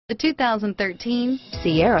The 2013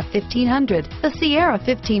 Sierra 1500. The Sierra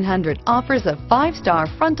 1500 offers a 5-star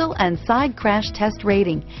frontal and side crash test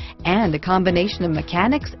rating and a combination of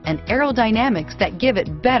mechanics and aerodynamics that give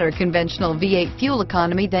it better conventional V8 fuel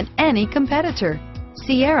economy than any competitor.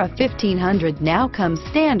 Sierra 1500 now comes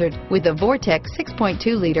standard with a Vortec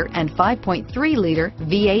 6.2-liter and 5.3-liter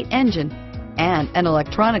V8 engine and an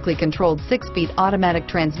electronically controlled 6-speed automatic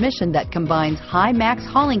transmission that combines high max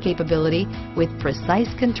hauling capability with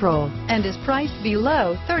precise control and is priced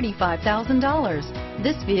below $35,000.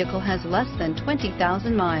 This vehicle has less than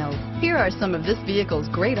 20,000 miles. Here are some of this vehicle's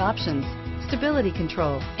great options: stability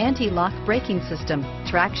control, anti-lock braking system,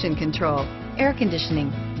 traction control, air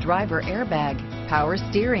conditioning, driver airbag, power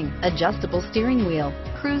steering, adjustable steering wheel,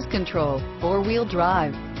 cruise control, 4-wheel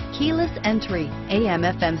drive, keyless entry,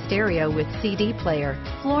 AM/FM stereo with CD player,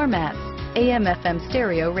 floor mats, AM/FM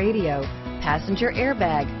stereo radio, passenger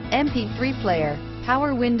airbag, MP3 player,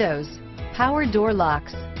 power windows, power door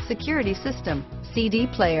locks, security system, CD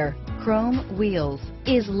player, chrome wheels.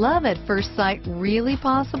 Is love at first sight really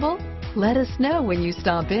possible? Let us know when you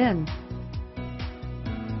stop in.